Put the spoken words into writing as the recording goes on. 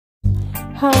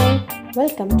Hi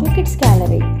welcome two kids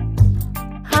gallery.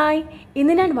 Hi,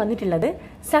 ഇന്ന് ഞാൻ വന്നിട്ടുള്ളത്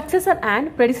സക്സസർ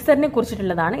ആൻഡ് പ്രെഡിസസറിനെ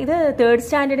കുറിച്ചിട്ടുള്ളതാണ്. ഇത് 3rd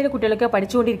സ്റ്റാൻഡേർഡിലെ കുട്ടികളൊക്കെ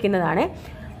പഠിച്ചുകൊണ്ടിരിക്കുന്നതാണ്.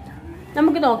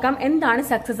 നമുക്ക് നോക്കാം എന്താണ്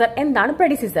സക്സസർ, എന്താണ്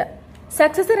പ്രെഡിസസർ.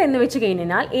 സക്സസർ എന്ന് വെച്ച്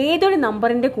കഴിഞ്ഞാൽ ഏതൊരു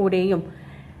നമ്പറിന്റെ കൂടെയും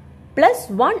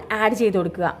 +1 ആഡ് ചെയ്ത്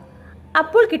കൊടുക്കുക.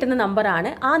 അപ്പോൾ കിട്ടുന്ന നമ്പറാണ്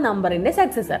ആ നമ്പറിന്റെ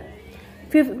സക്സസർ.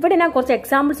 ഇവിടെ ഞാൻ കുറച്ച്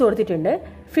എക്സാമ്പിൾസ് കൊടുത്തിട്ടുണ്ട്.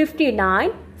 59,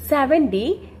 70,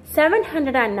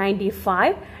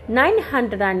 795,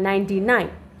 999.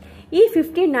 ഈ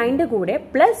 59ന്റെ കൂടെ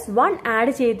 +1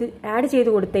 ആഡ് ചെയ്ത്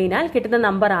കൊടുത്തതിനാൽ കിട്ടുന്ന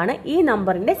നമ്പറാണ് ഈ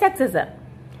നമ്പറിന്റെ സക്സസർ.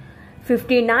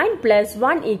 59 +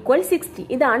 1 = 60.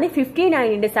 ഇതാണ്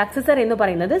 59ന്റെ സക്സസർ എന്ന്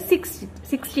പറയുന്നത്.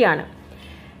 60 ആണ്.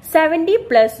 70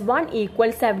 + 1 =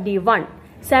 71.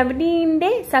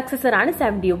 70ന്റെ സക്സസർ ആണ്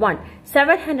 71.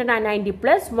 790 +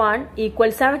 1 =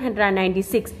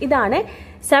 796. ഇതാണ്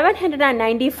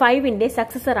 795ന്റെ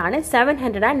സക്സസർ ആണ്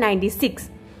 796.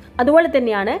 അതുപോലെ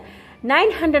തന്നെയാണ്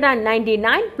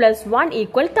 999 + 1 =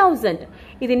 1000.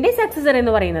 ഇതിന്റെ സക്സസർ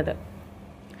എന്ന് പറയുന്നത്.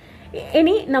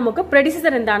 ഇനി നമുക്ക്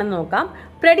പ്രെഡിസസർ എന്താണെന്ന് നോക്കാം.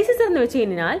 പ്രെഡിസസർ എന്ന് വെച്ച്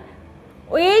കഴിഞ്ഞാൽ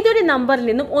ഏതൊരു നമ്പറിൽ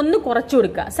നിന്നും ഒന്ന് കുറച്ചു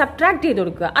കൊടുക്കുക, സബ്ട്രാക്ട് ചെയ്ത്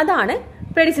കൊടുക്കുക. അതാണ്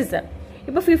പ്രെഡിസസർ.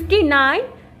 ഇപ്പൊ 59,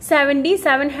 70,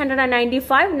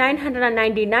 795,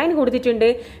 999 കൊടുത്തിട്ടുണ്ട്.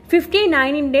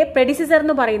 59ന്റെ പ്രെഡിസസർ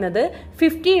എന്ന് പറയുന്നത്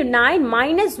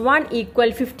 59 - 1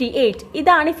 = 58.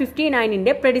 ഇതാണ്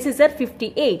 59ന്റെ പ്രെഡിസസർ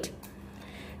 58.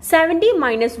 70 -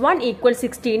 1 =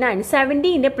 69.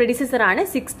 70ന്റെ പ്രെഡിസസർ ആണ്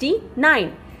 69.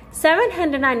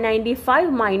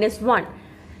 795 - 1.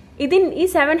 ഈ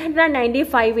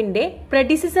 795ന്റെ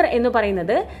പ്രെഡിസസർ എന്ന്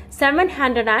പറയുന്നത്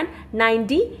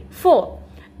 794.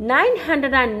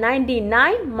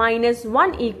 999 -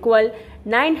 1 =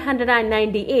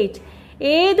 998.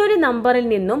 ഏതൊരു നമ്പറിൽ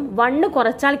നിന്നും 1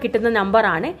 കുറച്ചാൽ കിട്ടുന്ന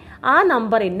നമ്പറാണ് ആ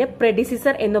നമ്പറിന്റെ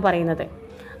പ്രെഡിസസർ എന്ന് പറയുന്നത്.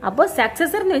 അപ്പോൾ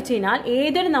സക്സസർ എന്ന് വെച്ച് കഴിഞ്ഞാൽ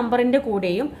ഏതൊരു നമ്പറിന്റെ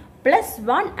കൂടെയും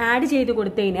 +1 ആഡ് ചെയ്ത്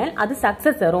കൊടുത്തു കഴിഞ്ഞാൽ അത്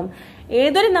സക്സസറും,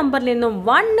 ഏതൊരു നമ്പറിൽ നിന്നും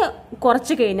 1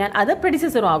 കുറച്ചു കഴിഞ്ഞാൽ അത്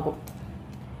പ്രെഡിസസറും ആകും.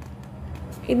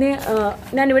 ഇന്ന്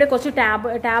ഞാനിവിടെ കുറച്ച്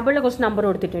ടാബിളിൽ കുറച്ച് നമ്പർ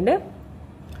കൊടുത്തിട്ടുണ്ട്.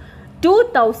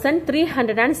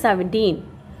 2317.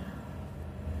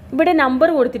 ഇവിടെ നമ്പർ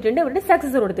കൊടുത്തിട്ടുണ്ട്, ഇവിടെ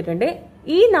സക്സസർ കൊടുത്തിട്ടുണ്ട്.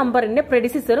 ഈ നമ്പറിന്റെ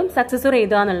പ്രെഡിസസറും സക്സസറും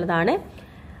എഴുതാന്നുള്ളതാണ്.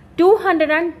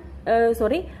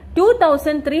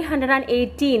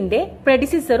 2318ന്റെ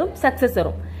പ്രെഡിസസറും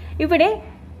സക്സസറും. ഇവിടെ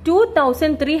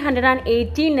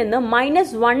 2318 നിന്ന്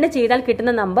 -1 ചെയ്താൽ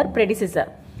കിട്ടുന്ന നമ്പർ പ്രെഡിസസർ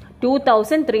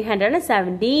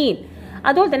 2317.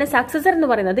 അതുപോലെ തന്നെ സക്സസർ എന്ന്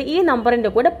പറയുന്നത് ഈ നമ്പറിന്റെ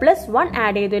കൂടെ +1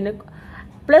 ആഡ്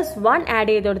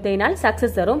ചെയ്ത് കൊടുത്തതിനാൽ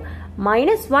സക്സസറും,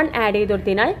 -1 ആഡ് ചെയ്ത്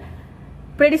കൊടുത്തതിനാൽ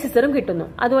പ്രെഡിസസറും കിട്ടുന്നു.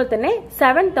 അതുപോലെ തന്നെ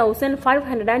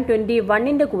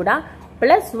 7521ന്റെ കൂടെ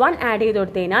 +1 ആഡ് ചെയ്ത്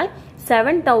കൊടുത്തതിനാൽ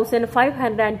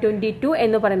 7522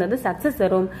 എന്ന് പറയുന്നത്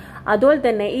സക്സസറും. അതുപോലെ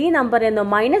തന്നെ ഈ നമ്പറിൽ നിന്ന്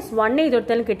 -1 ചെയ്ത്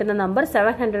കൊടുത്താൽ കിട്ടുന്ന നമ്പർ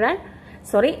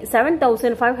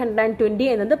 7520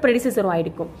 എന്നത് പ്രെഡിസസറും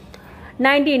ആയിരിക്കും.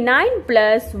 99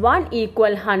 + 1 =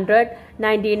 100.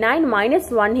 99 -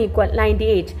 1 =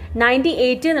 98.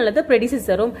 98 എന്നുള്ളത്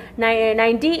പ്രെഡിസസറും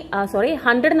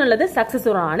 100 എന്നുള്ളത്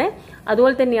സക്സസറും ആണ്.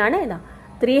 അതുപോലെ തന്നെയാണ്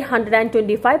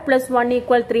 325 + 1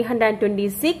 =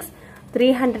 326.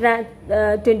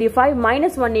 325 -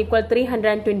 1 =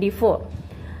 324.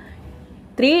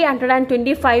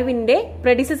 325ന്റെ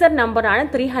പ്രെഡിസസർ നമ്പർ ആണ്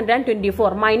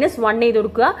 324. -1 ചെയ്ത്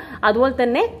കൊടുക്കുക. അതുപോലെ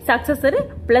തന്നെ സക്സസർ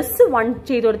 +1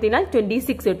 ചെയ്ത് കൊടുത്താൽ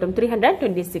 26 കിട്ടും,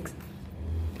 326.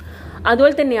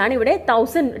 അതുപോലെ തന്നെയാണ് ഇവിടെ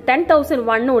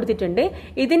 10,001 കൊടുത്തിട്ടുണ്ട്.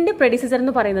 ഇതിന്റെ പ്രെഡിസസർ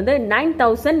എന്ന് പറയുന്നത്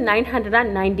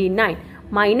 9999.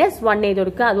 -1 ചെയ്ത്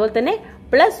കൊടുക്കുക. അതുപോലെ തന്നെ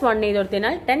 +1 ചെയ്ത്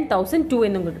കൊടുത്താൽ 10,002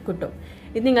 എന്നും കിട്ടും.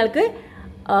 ഇത് നിങ്ങൾക്ക്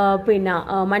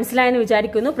മനസ്സിലായെന്ന്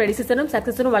വിചാരിക്കുന്നു. പ്രെഡിസസറും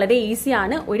സക്സസറും വളരെ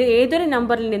ഈസിയാണ്. ഏതൊരു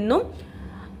നമ്പറിൽ നിന്നും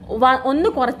 1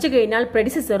 കുറച്ചു കഴിഞ്ഞാൽ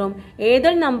പ്രെഡിസസറും,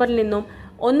 ഏതൊരു നമ്പറിൽ നിന്നും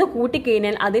 1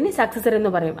 കൂട്ടിക്കഴിഞ്ഞാൽ അതിന് സക്സസർ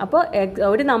എന്ന് പറയും. അപ്പോൾ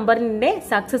ഒരു നമ്പറിന്റെ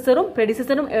സക്സസറും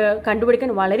പ്രെഡിസസറും കണ്ടുപിടിക്കാൻ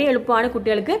വളരെ എളുപ്പമാണ്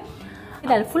കുട്ടികൾക്ക്.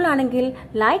 ഇത് ഹെൽപ്ഫുൾ ആണെങ്കിൽ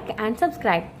ലൈക്ക് ആൻഡ്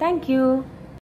സബ്സ്ക്രൈബ്. താങ്ക്